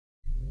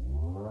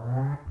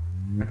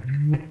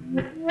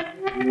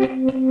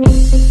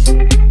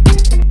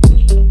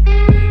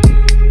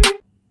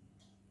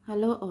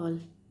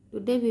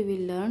Today we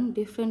will learn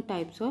different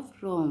types of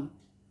ROM.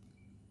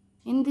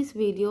 In this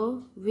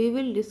video, we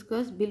will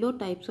discuss below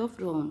types of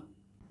ROM: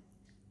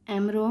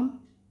 MROM,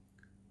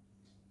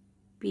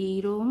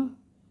 PROM,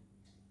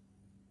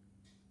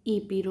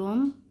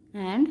 EPROM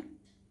and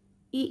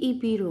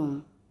EEPROM.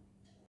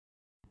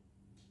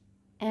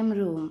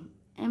 MROM.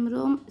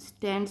 MROM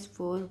stands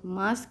for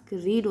Mask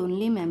Read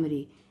Only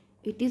Memory.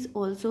 It is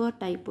also a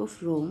type of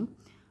ROM,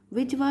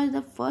 which was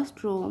the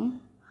first ROM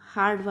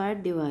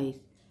hardwired device.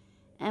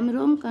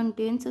 MROM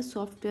contains a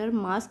software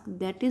mask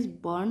that is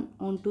burned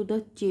onto the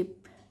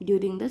chip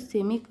during the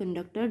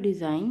semiconductor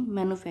design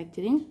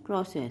manufacturing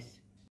process.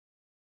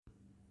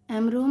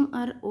 MROM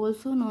are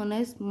also known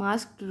as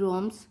masked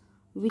ROMs,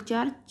 which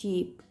are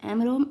cheap.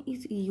 MROM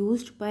is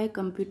used by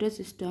computer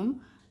systems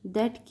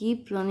that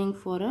keep running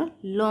for a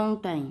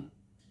long time.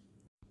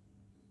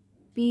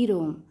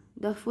 PROM.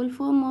 The full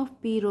form of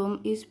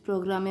PROM is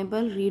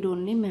Programmable Read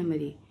Only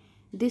Memory.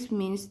 This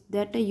means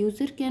that a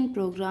user can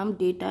program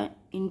data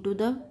into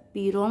the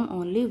PROM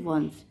only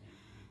once.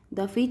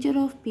 The feature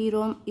of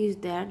PROM is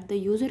that the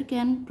user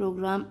can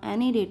program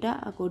any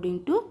data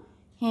according to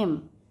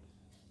him.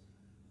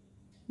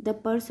 The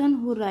person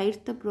who writes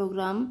the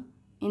program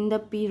in the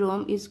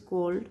PROM is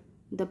called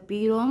the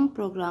PROM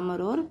programmer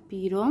or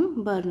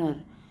PROM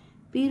burner.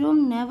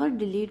 PROM never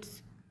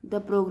deletes the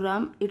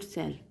program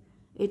itself.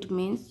 It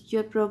means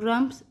your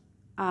programs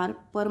are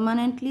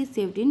permanently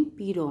saved in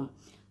PROM.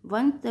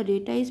 Once the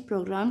data is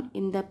programmed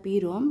in the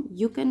PROM,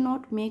 you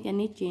cannot make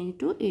any change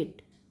to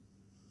it.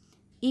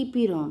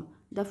 EPROM.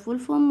 The full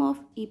form of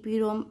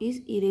EPROM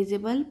is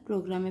Erasable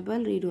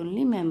Programmable Read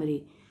Only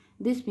Memory.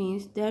 This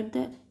means that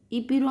the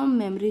EPROM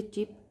memory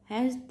chip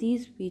has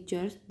these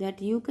features that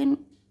you can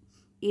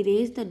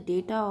erase the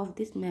data of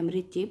this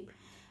memory chip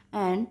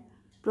and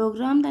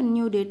program the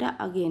new data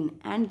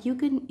again, and you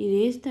can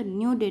erase the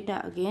new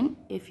data again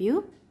if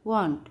you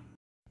want.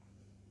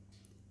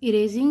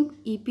 Erasing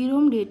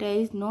EPROM data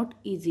is not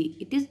easy,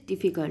 it is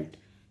difficult.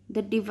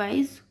 The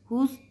device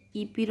whose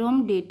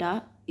EPROM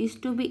data is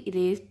to be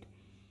erased,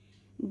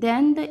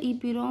 then the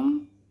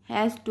EPROM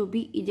has to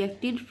be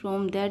ejected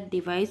from that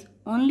device.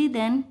 Only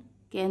then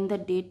can the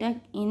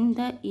data in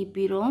the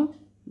EPROM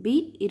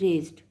be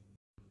erased.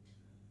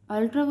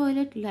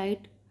 Ultraviolet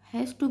light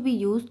has to be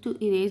used to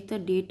erase the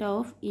data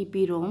of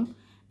EPROM,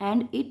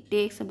 and it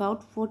takes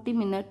about 40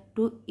 minutes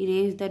to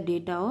erase the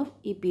data of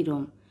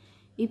EPROM.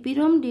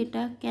 EPROM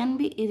data can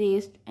be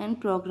erased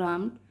and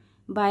programmed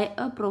by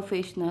a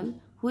professional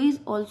who is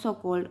also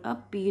called a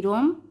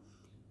PROM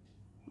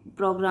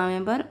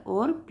programmer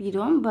or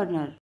PROM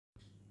burner.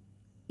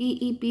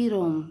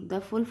 EEPROM.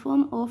 The full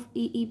form of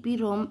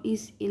EEPROM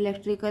is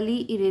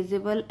Electrically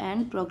Erasable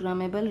and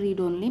Programmable Read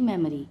Only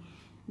Memory.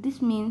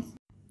 This means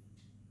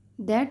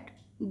that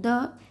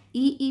the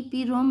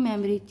EEPROM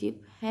memory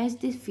chip has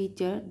this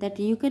feature that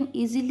you can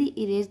easily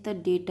erase the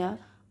data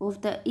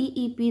of the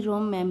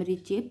EEPROM memory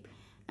chip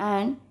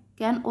and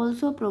can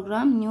also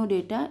program new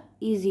data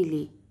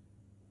easily.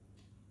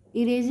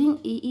 Erasing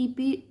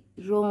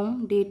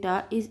EEPROM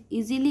data is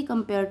easily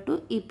compared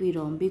to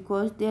EPROM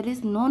because there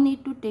is no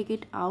need to take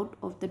it out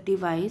of the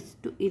device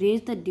to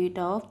erase the data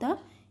of the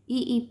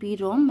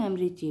EEPROM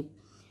memory chip.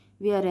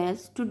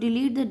 Whereas to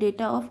delete the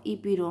data of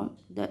EPROM,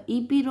 the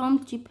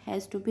EPROM chip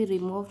has to be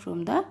removed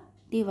from the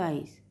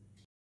device.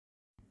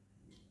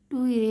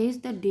 To erase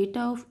the data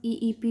of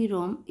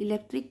EEPROM,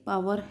 electric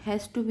power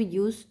has to be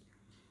used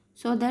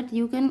so that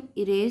you can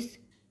erase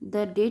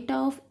the data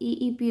of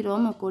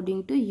EEPROM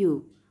according to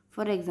you.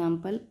 For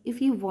example,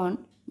 if you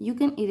want, you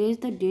can erase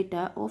the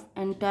data of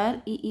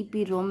entire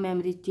EEPROM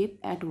memory chip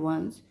at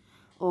once,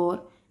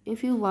 or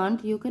if you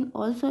want, you can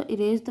also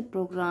erase the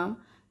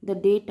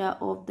data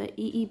of the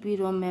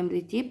EEPROM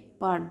memory chip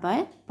part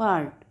by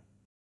part.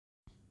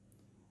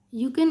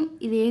 You can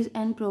erase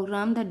and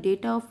program the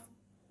data of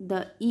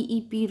the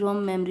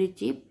EEPROM memory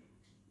chip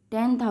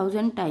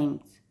 10,000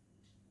 times.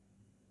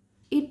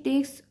 It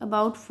takes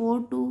about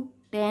 4 to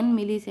 10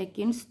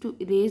 milliseconds to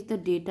erase the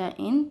data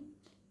in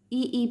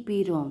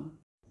EEPROM.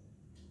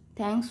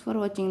 Thanks for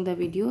watching the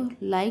video.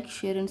 Like,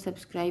 share and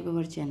subscribe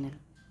our channel.